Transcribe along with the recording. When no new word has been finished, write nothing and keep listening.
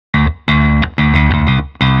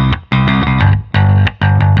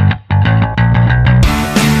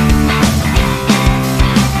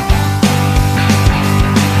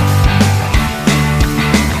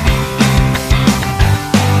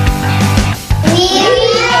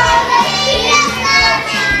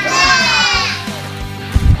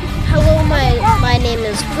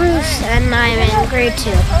grade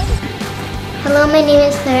 2. Hello, my name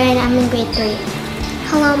is Clara and I'm in grade 3.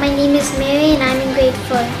 Hello, my name is Mary and I'm in grade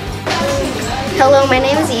 4. Hello, my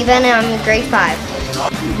name is Eva and I'm in grade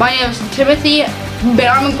 5. My name is Timothy, but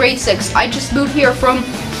I'm in grade 6. I just moved here from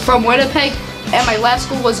Winnipeg, and my last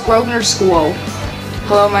school was Grosvenor School.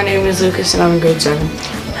 Hello, my name is Lucas and I'm in grade 7.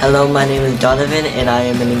 Hello, my name is Donovan and I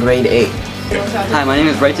am in grade 8. Hi, my name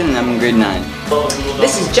is Brighton and I'm in grade 9.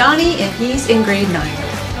 This is Johnny and he's in grade 9.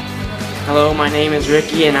 Hello, my name is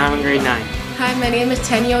Ricky and I'm in grade 9. Hi, my name is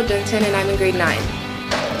Tenio Dunton and I'm in grade 9.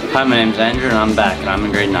 Hi, my name is Andrew and I'm back and I'm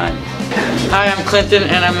in grade 9. Hi, I'm Clinton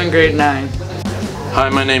and I'm in grade 9. Hi,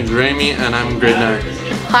 my name's Rami and I'm in grade 9.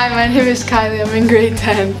 Hi, my name is Kylie, I'm in grade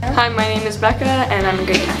 10. Hi, my name is Becca and I'm in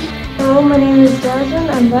grade 10. Hello, my name is Jasmine,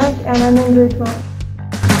 I'm back and I'm in grade 12.